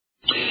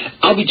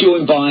I'll be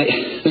joined by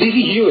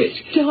Lizzie Hewitt,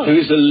 who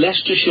is a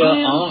Leicestershire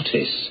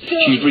artist.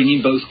 She's bringing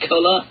both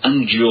colour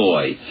and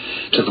joy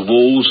to the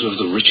walls of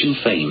the rich and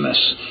famous.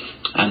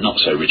 And not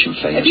so rich and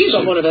famous. Have you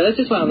got one of those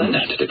as well, then? No,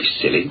 don't be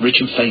silly. Rich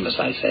and famous,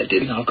 I said,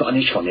 didn't I? I've got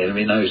an itch on the end of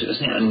my nose.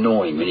 Isn't it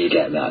annoying when you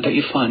get that? Don't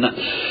you find that?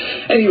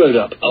 Anyway,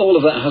 all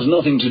of that has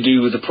nothing to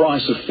do with the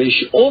price of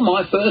fish or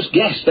my first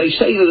guest. They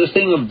say that the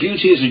thing of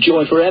beauty is a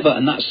joy forever,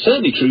 and that's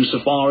certainly true so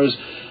far as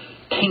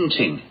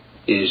painting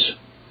is.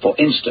 For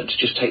instance,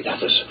 just take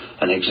that as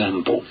an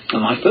example.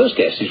 And my first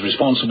guest is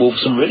responsible for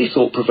some really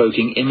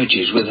thought-provoking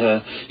images with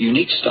her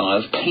unique style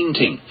of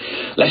painting.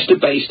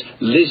 Leicester-based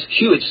Liz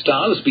Hewitt's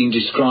style has been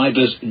described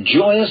as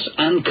joyous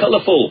and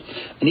colourful.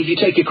 And if you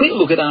take a quick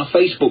look at our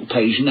Facebook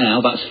page now,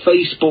 that's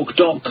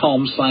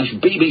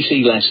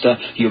facebook.com/BBC Leicester,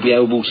 you'll be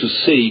able to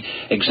see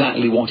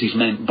exactly what is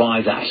meant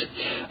by that.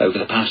 Over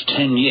the past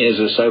 10 years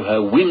or so, her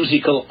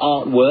whimsical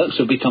artworks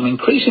have become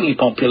increasingly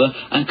popular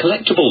and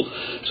collectible.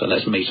 So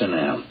let's meet her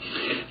now.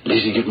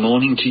 Lizzie, good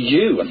morning to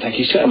you, and thank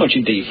you so much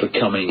indeed for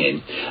coming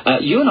in.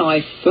 You and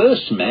I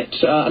first met,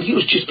 I think it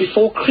was just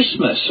before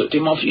Christmas at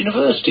Moffat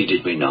University,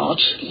 did we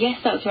not? Yes,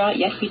 that's right,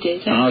 yes we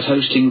did. And I was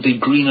hosting the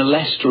Greener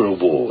Leicester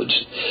Awards.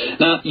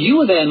 Now, you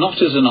were there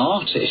not as an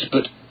artist,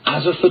 but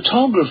as a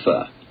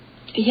photographer.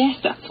 Yes,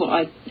 that's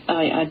what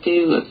I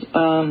do.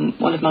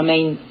 One of my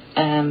main...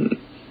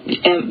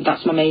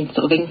 that's my main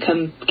sort of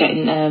income,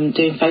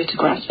 doing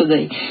photographs for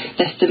the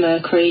Leicester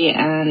Mercury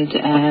and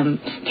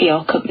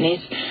PR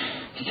companies.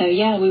 So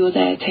yeah, we were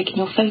there taking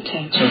your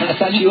photo. So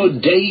that's your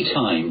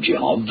daytime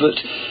job, but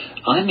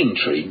I'm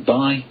intrigued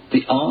by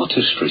the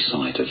artistry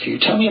side of you.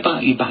 Tell me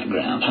about your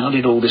background. How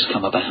did all this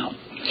come about?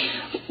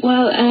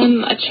 Well,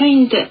 I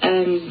trained at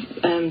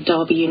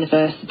Derby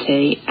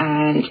University,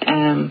 and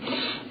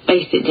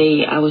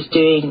basically I was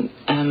doing...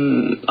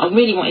 I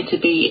really wanted to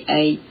be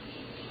a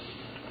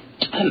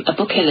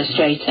book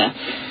illustrator,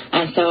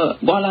 and so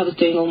while I was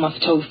doing all my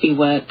photography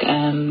work,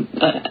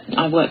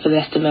 I worked for the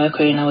Leicester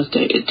Mercury, and I was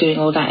doing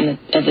all that in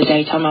the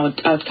daytime. I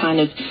would kind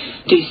of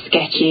do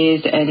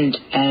sketches and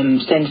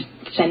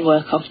send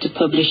work off to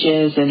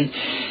publishers, and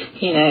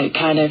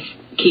kind of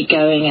keep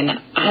going. And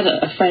I had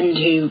a friend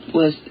who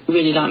was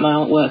really like my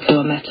artwork, who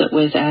I met up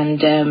with,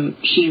 and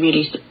she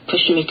really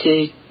pushed me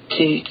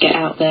to get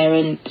out there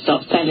and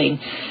start selling.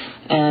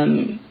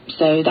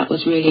 So that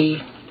was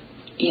really,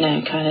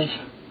 kind of.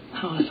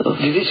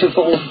 Did this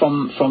evolve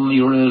from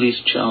your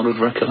earliest childhood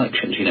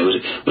recollections?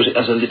 Was it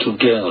as a little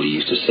girl you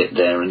used to sit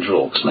there and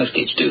draw? Because most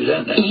kids do,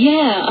 don't they?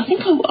 Yeah, I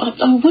think I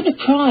won a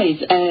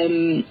prize.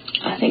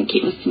 I think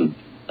it was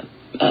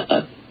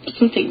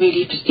something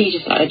really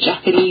prestigious, like a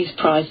Japanese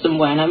prize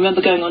somewhere. And I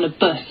remember going on a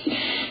bus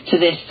to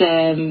this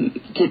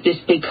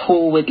big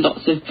hall with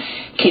lots of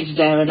kids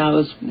there, and I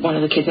was one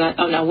of the kids,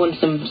 and I won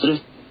some sort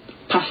of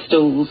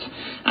pastels,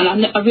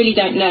 and I really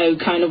don't know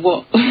kind of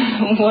what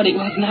it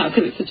was now,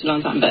 because it's such a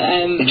long time. But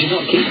did you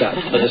not keep that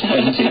first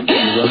painting? I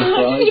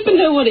don't even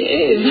know what it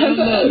is.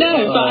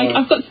 No,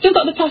 but I've still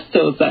got the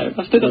pastels though.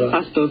 I've still got the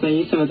pastels, and I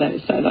use some of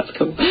those, so that's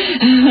cool.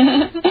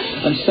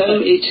 And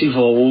so it's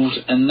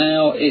evolved, and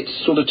now it's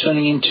sort of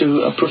turning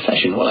into a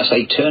profession. Well, I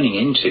say turning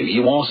into,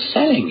 you are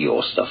selling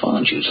your stuff,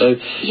 aren't you? So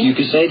you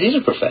could say it is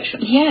a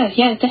profession. Yeah,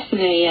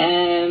 definitely.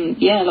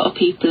 A lot of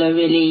people are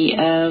really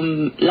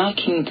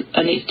liking,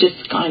 and it's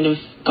just kind of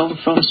gone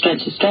from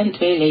strength to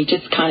strength, really.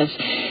 Just kind of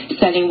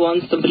selling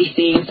one, somebody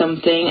seeing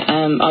something.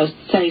 I was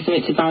selling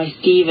something to Barry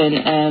Stephen,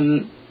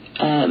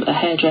 a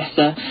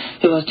hairdresser,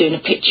 who I was doing a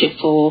picture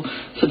for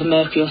the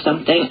Mercury or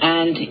something,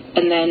 and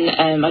then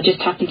I just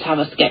happened to have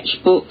a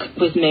sketchbook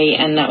with me,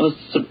 and that was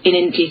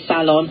in his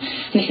salon,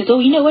 and he said,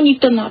 when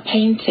you've done that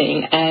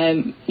painting,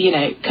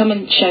 come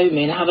and show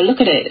me and have a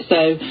look at it. So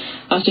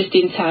I was just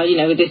in town,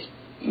 with this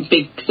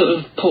big sort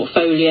of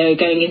portfolio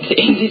going into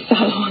his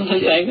salon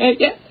and saying,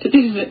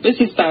 this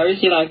is Paris,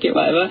 you like it,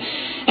 whatever.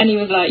 And he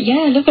was like,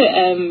 yeah, I love it,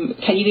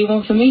 can you do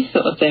one for me,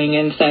 sort of thing.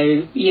 And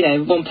so,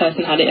 one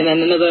person had it and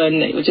then another,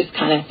 and it was just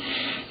kind of,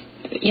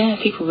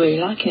 people really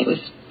liking it,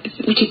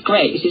 which is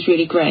great, which is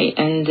really great.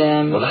 And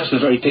well, that's the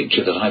very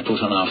picture that I put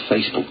on our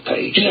Facebook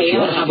page. Yeah, if you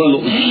want to have a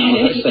look now,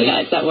 let's say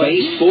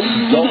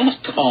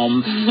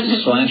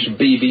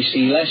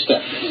facebook.com/BBC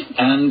Leicester.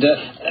 And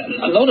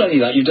not only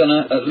that, you've done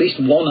at least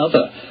one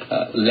other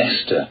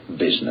Leicester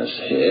business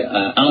here,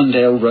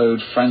 Allendale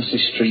Road,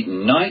 Francis Street,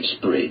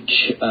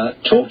 Knightsbridge.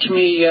 Talk to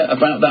me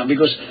about that,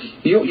 because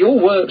your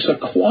works are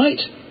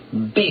quite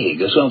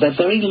big as well. They're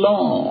very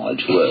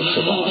large works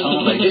of art,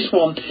 aren't they? This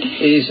one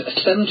is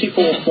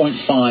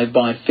 74.5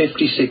 by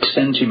 56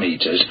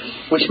 centimetres,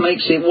 which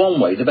makes it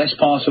one way the best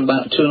part of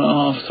about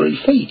 2.5–3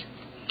 feet.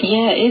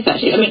 Yeah, it is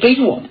actually. It's a big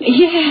one.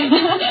 Yeah,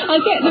 I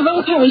get the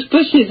roll parish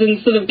bushes and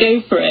sort of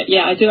go for it.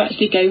 Yeah, I do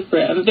actually go for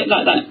it. I'm a bit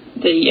like that.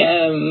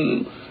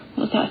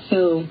 What's that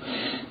film?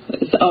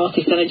 It's the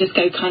artist, and I just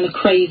go kind of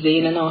crazy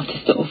in an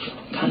artist sort of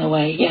kind of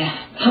way. Yeah.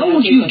 How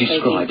would you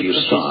describe your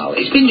style?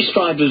 It's been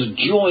described as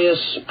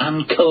joyous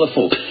and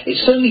colourful.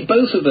 It's certainly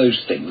both of those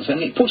things,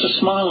 and it puts a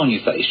smile on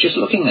your face just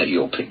looking at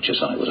your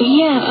pictures, I would imagine.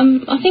 Yeah,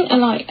 I think I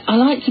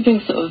like to bring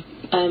sort of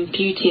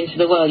beauty into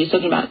the world. You're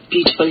talking about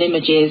beautiful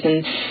images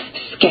and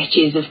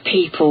sketches of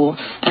people,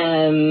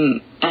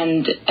 and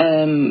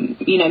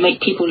make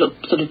people look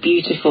sort of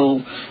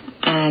beautiful,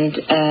 and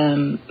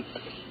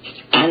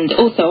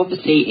also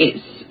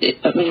obviously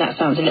I mean, that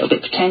sounds a little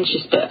bit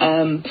pretentious, but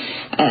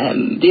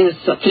the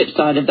other flip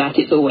side of that,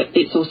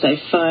 it's also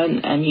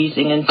fun,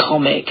 amusing, and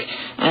comic,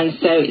 and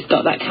so it's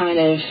got that kind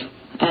of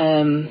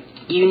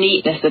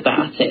uniqueness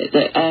about it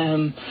that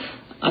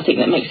I think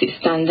that makes it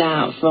stand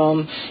out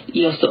from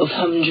your sort of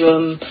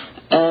humdrum.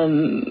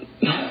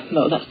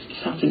 Well, that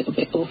sounds a little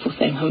bit awful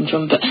saying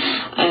humdrum, but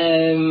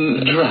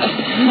drab.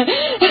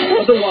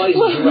 Otherwise,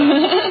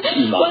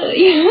 drab. Well,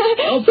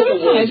 yeah. I'll put the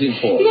words in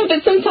for you. No,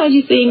 but sometimes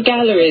you see in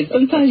galleries.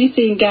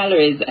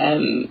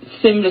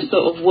 Similar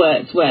sort of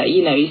works where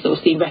you sort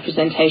of see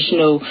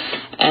representational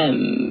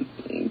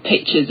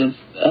pictures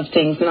of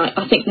things, and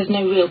I think there's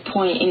no real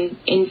point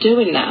in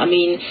doing that. I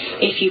mean,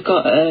 if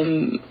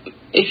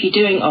you're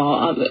doing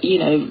art,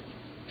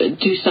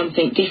 do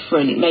something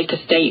different, make a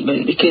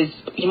statement, because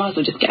you might as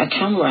well just get a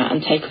camera out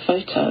and take a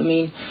photo. I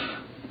mean,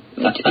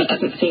 it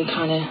doesn't seem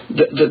kind of...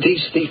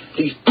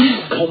 These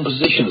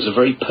compositions are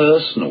very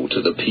personal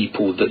to the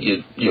people that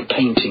you're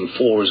painting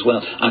for as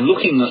well. I'm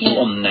looking at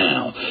one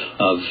now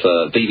of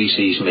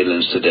BBC's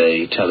Midlands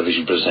Today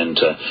television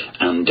presenter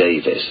Anne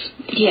Davis.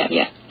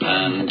 Yeah.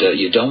 And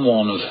you've done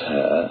one of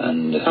her.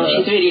 And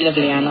she's really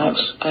lovely,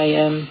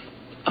 Anne.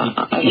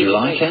 You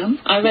like Anne?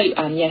 I rate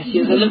Anne, yes. She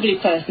was a lovely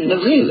person. No,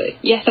 really?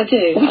 Yes, I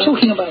do. We're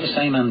talking about the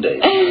same Anne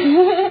Davis.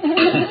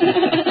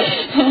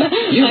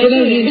 You can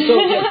only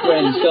insult your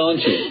friends,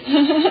 can't you?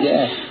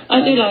 Yeah.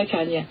 I do like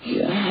Anne, yeah.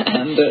 Yeah.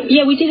 And,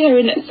 we did her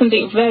in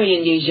something very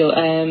unusual,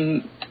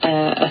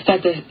 a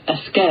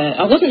skirt.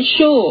 I wasn't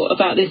sure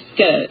about this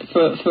skirt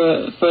for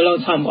a long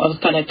time, what I was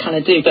going to kind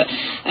of do, but...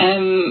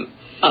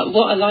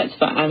 what I liked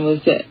about Anne was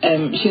that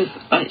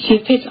she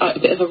appeared like a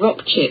bit of a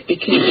rock chip,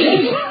 because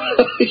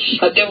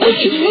I know what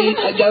you mean.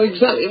 I know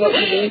exactly what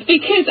you mean.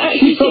 Because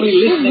actually she's probably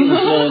listening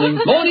this morning.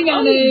 Morning,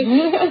 Annie.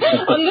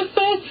 On the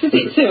first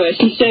visit to her,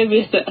 she showed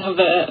me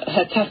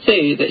her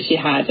tattoo that she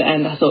had,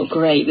 and I thought,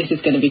 great, this is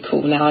going to be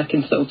cool. Now I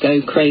can sort of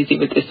go crazy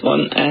with this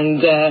one,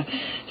 and.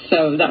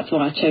 So that's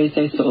why I chose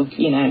those sort of,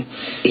 Even I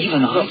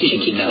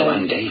didn't know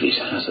Anne Davis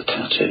has a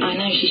tattoo. I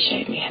know, she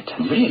showed me her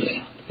tattoo.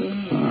 Really?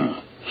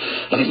 Oh.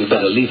 I think we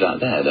better leave that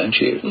there, don't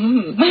you?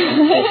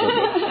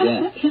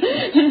 Yeah.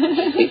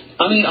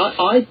 I mean,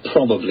 I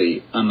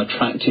probably am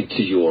attracted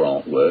to your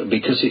artwork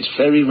because it's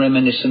very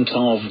reminiscent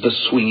of the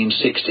swinging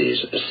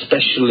 60s,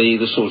 especially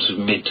the sort of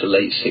mid to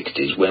late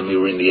 60s when we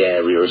were in the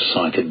area of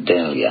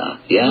psychedelia.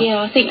 Yeah.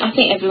 Yeah, I think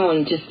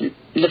everyone just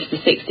loves the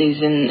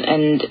 60s,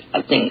 and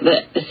I think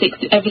that the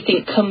 60s,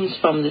 everything comes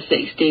from the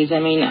 60s. I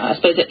mean, I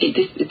suppose that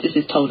this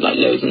is told like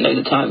loads and loads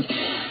of times.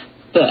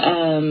 But,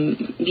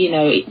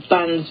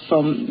 bands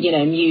from,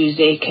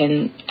 music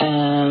and,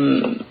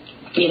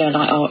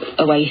 like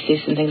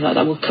Oasis and things like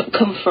that will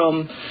come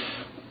from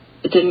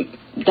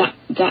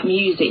that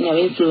music,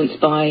 influenced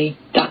by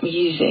that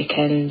music.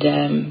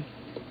 And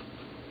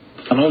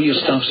all your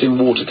stuff's in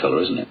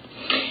watercolour, isn't it?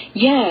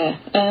 Yeah.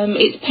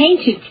 It's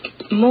painted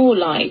more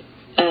like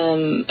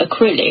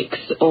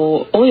acrylics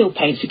or oil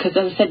paints, because,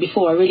 as I said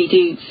before, I really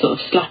do sort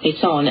of slap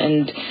it on,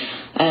 and...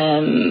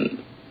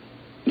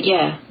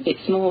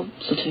 it's more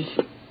sort of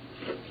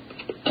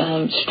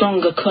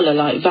stronger colour,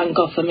 like Van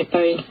Gogh. I'm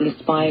very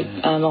influenced by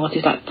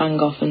artists like Van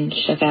Gogh and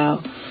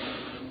Chagall.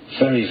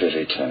 Very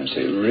vivid tones,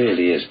 it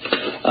really is.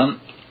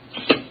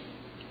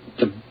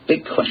 The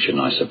big question,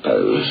 I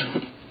suppose,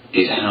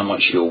 is how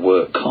much your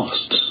work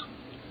costs.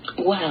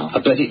 Well, I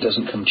bet it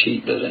doesn't come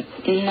cheap, does it?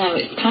 No,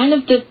 it's kind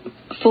of the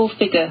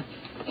four-figure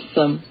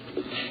sum.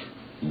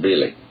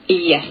 Really?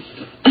 Yes.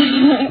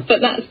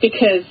 But that's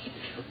because,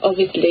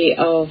 obviously,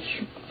 of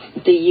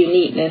the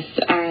uniqueness,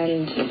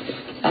 and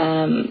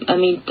I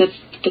mean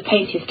the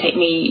paintings take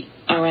me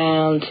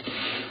around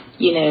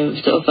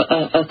sort of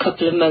a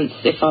couple of months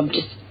if I'm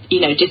just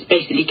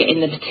basically getting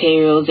the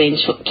materials in,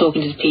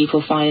 talking to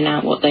people, finding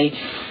out what they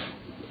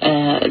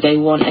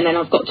want, and then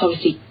I've got to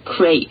obviously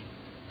create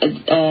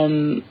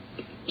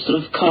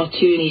sort of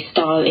cartoony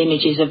style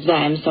images of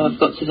them, so I've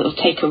got to sort of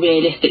take a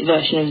realistic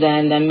version of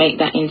them, then make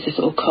that into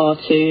sort of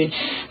cartoon.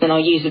 Then I'll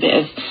use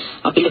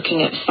I'll be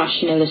looking at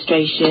fashion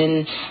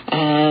illustration,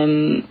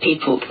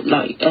 people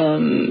like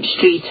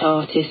street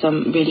artists.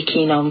 I'm really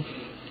keen on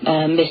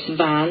Miss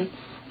Van,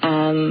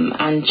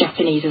 and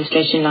Japanese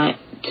illustration like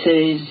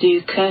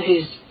Tezuka,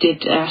 who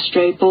did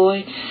Astro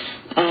Boy.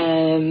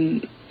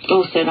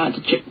 Also like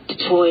the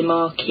toy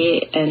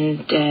market,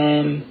 and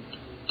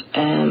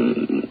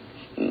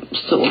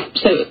so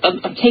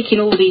I'm taking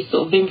all these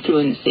sort of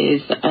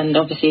influences, and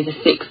obviously the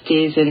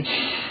 60s and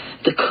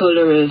the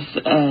colour of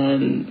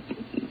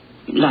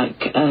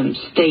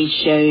stage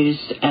shows,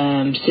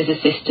 Scissor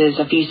Sisters.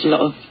 I've used a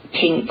lot of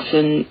pinks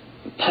and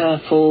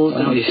purples.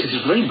 Oh, it's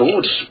a very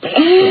broad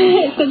spectrum.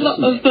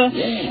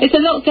 It's a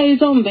lot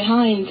goes on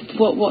behind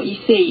what you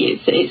see.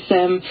 It's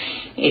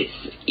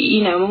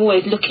I'm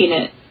always looking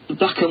at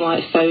black and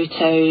white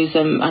photos,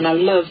 and I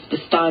love the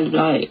style of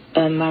like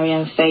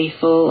Marianne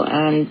Faithfull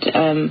and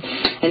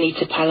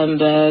Anita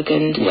Pallenberg,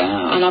 and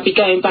I'll be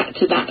going back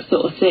to that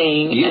sort of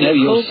thing. You know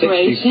your 60s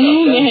stuff,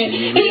 don't you?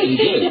 You really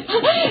do.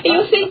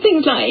 You'll see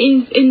things like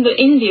in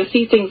India, you'll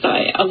see things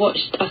like I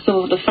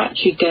saw The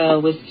Factory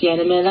Girl with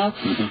Sienna Miller,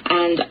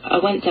 and I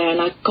went there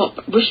and I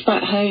rushed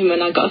back home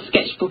and I got a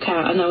sketchbook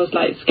out and I was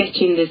like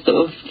sketching this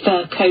sort of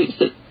fur coats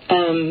that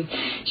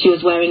she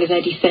was wearing as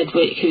Eddie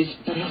Sedgwick, who's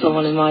another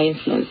one of my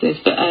influences.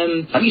 But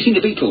have you seen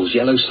the Beatles'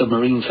 Yellow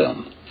Submarine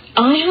film?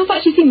 I have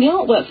actually seen the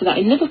artwork for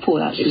that in Liverpool,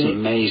 actually. It's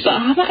amazing. But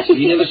I haven't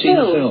actually Have you never seen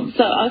the film?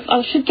 So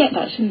I should get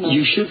that, shouldn't I?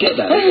 You should get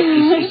that.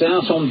 It's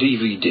out on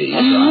DVD.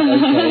 Right,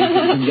 okay.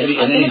 You can get it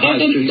in any high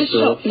street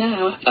store. Shop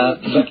now. But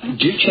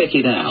do check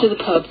it out. To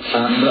the pub. But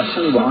I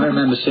tell you what, I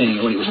remember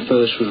seeing it when it was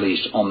first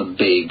released on the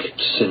big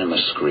cinema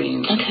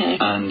screens. Okay.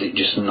 And it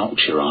just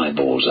knocks your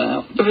eyeballs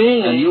out.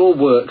 Really? And your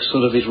work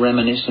sort of is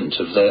reminiscent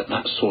of that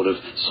sort of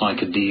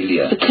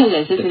psychedelia. The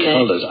colours, isn't it? The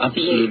colours,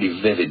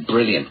 absolutely vivid,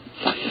 brilliant.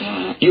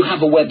 Right. You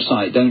have a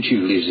website, don't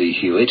you, Lizzie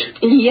Hewitt?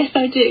 Yes,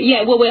 I do.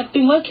 Yeah, well, I've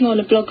been working on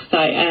a blog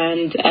site,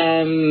 and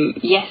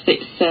yes,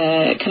 it's.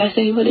 Can I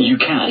say what it is? You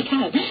can. I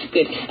can.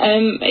 Good.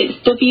 It's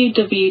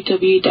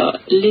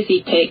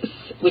www.lizziePix,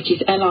 which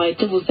is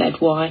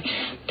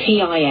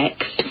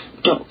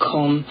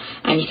LIZZYPIX.com,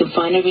 and you can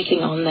find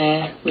everything on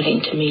there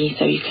relating to me,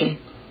 so you can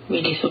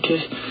really sort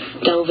of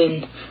delve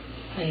in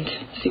and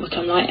see what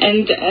I'm like,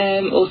 and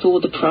also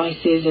all the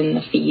prices and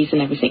the fees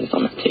and everything's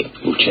on it too.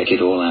 We'll check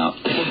it all out.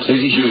 So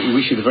we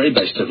wish you the very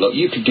best of luck.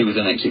 You could do with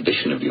an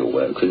exhibition of your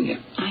work, couldn't you?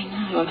 I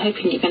know. I'm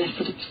hoping you're going to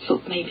sort of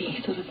point me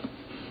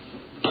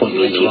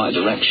in the right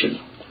direction.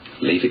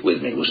 Leave it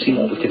with me. We'll see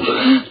what we can do.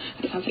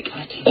 That sounds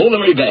exciting. All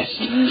the very best.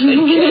 Take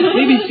care.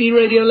 BBC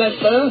Radio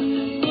Leicester.